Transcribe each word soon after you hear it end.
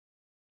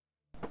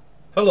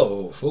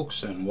Hello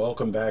folks, and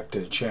welcome back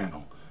to the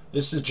channel.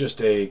 This is just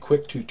a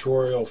quick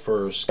tutorial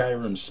for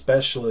Skyrim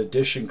Special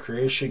Edition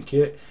Creation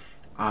Kit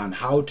on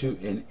how to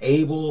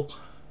enable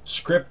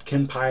script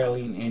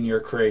compiling in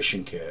your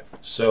creation kit.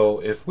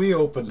 So if we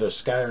open the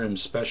Skyrim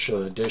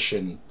Special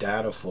Edition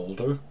data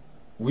folder,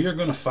 we are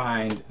going to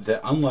find that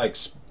unlike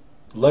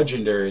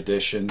Legendary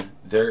Edition,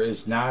 there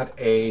is not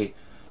a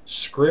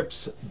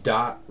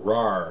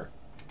scripts.rar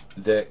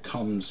that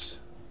comes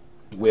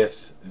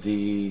with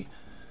the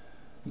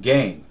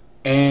game,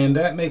 and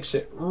that makes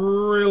it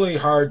really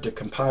hard to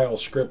compile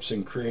scripts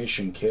in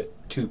Creation Kit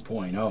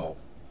 2.0.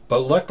 But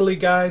luckily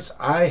guys,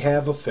 I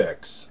have a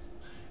fix.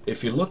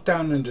 If you look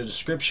down in the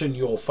description,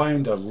 you'll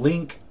find a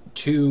link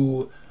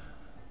to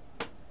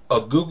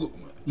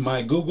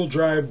my Google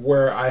Drive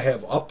where I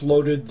have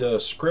uploaded the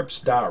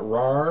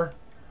scripts.rar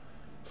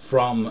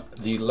from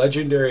the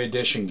Legendary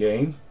Edition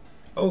game.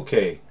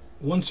 Okay,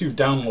 once you've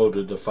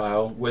downloaded the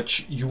file,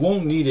 which you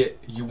won't need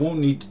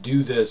to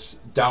do this,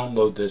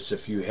 download this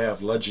if you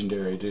have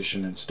Legendary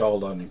Edition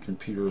installed on your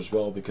computer as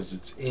well, because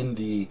it's in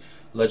the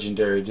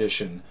Legendary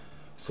Edition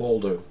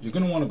folder. You're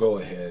going to want to go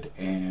ahead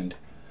and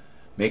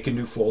make a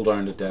new folder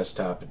on the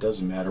desktop. It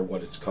doesn't matter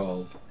what it's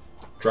called.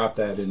 Drop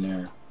that in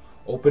there,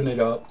 open it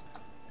up,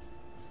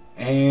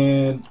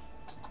 and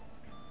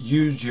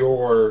use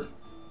your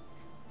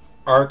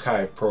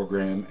archive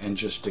program and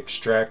just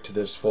extract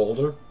this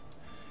folder.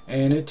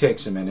 And it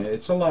takes a minute.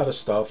 It's a lot of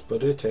stuff,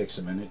 but it takes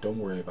a minute. Don't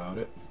worry about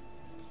it.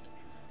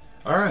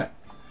 Alright.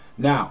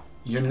 Now,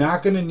 you're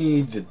not going to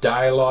need the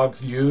dialog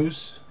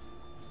views.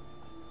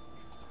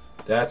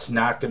 That's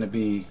not going to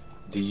be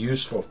the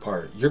useful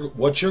part.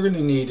 What you're going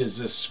to need is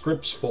this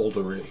scripts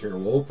folder right here.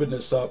 We'll open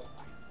this up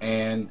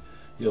and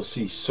you'll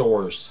see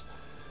source.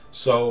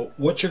 So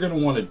what you're going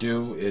to want to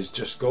do is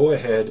just go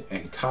ahead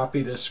and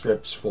copy this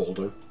scripts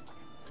folder.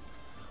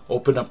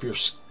 Open up your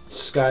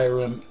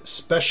Skyrim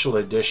Special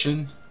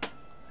Edition.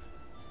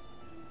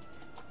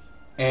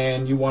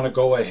 And you want to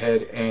go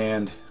ahead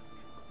and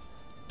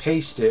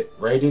paste it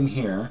right in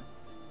here.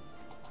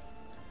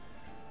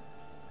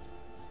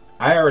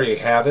 I already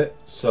have it,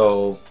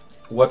 so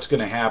what's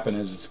going to happen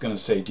is it's going to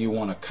say, do you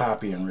want to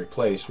copy and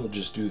replace? We'll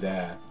just do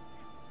that.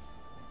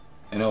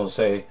 And it'll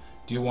say,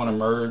 do you want to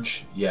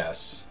merge?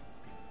 Yes.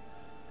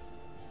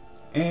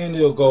 And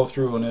it'll go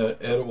through and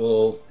it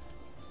will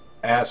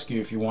ask you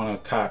if you want to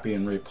copy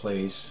and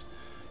replace.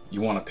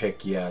 You want to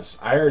pick yes.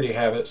 I already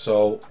have it,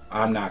 so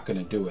I'm not going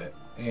to do it.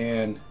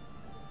 And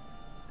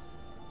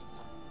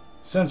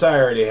since I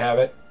already have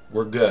it,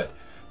 we're good.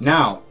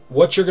 Now,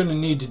 what you're going to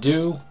need to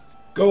do,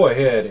 go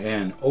ahead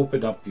and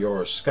open up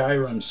your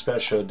Skyrim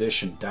Special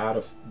Edition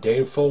data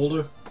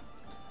folder,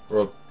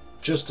 or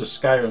just a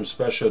Skyrim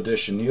Special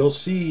Edition. You'll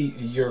see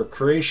your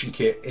Creation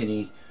Kit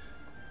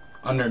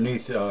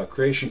underneath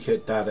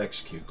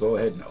creationkit.execute. Go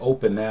ahead and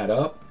open that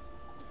up,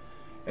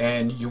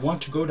 and you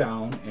want to go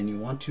down and you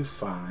want to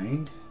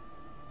find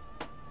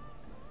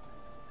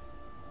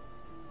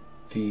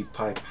the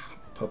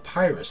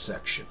Papyrus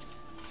section,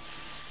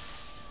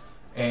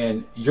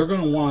 and you're going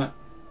to want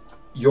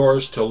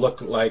yours to look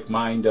like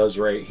mine does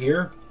right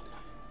here.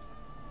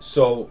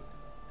 So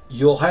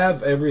you'll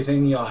have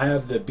everything. You'll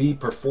have the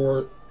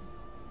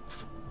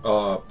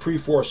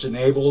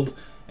bPerforceEnabled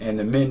and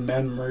the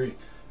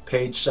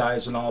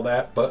iMinMemoryPageSize and all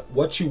that, but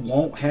what you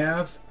won't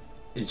have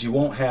is you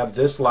won't have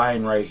this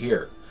line right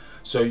here.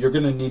 So you're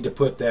going to need to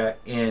put that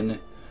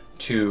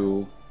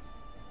into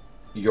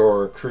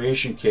your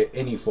Creation Kit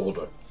any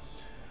folder.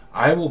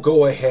 I will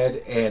go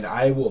ahead and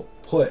I will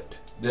put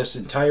this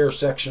entire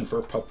section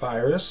for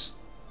Papyrus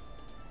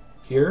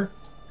here.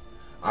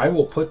 I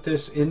will put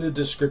this in the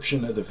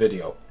description of the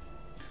video.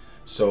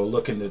 So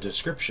look in the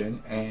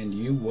description and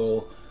you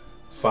will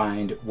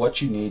find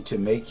what you need to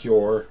make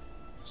your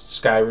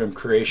Skyrim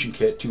Creation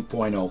Kit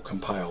 2.0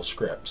 compile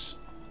scripts.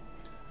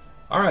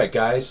 Alright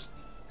guys,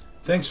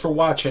 thanks for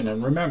watching,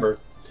 and remember,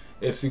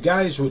 if you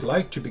guys would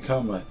like to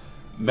become a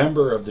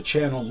member of the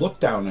channel, look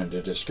down in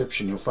the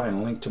description. You'll find a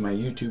link to my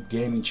YouTube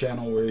gaming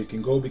channel where you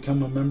can go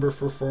become a member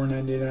for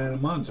 $4.99 a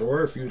month.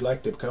 Or if you'd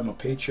like to become a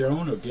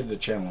Patreon or give the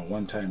channel a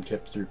one-time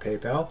tip through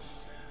PayPal,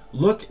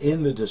 look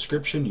in the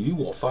description. You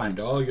will find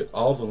all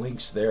the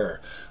links there.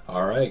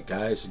 Alright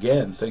guys,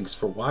 again, thanks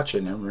for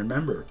watching, and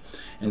remember,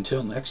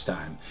 until next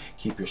time,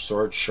 keep your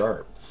sword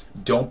sharp,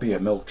 don't be a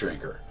milk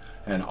drinker,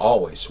 and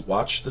always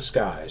watch the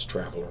skies,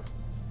 traveler.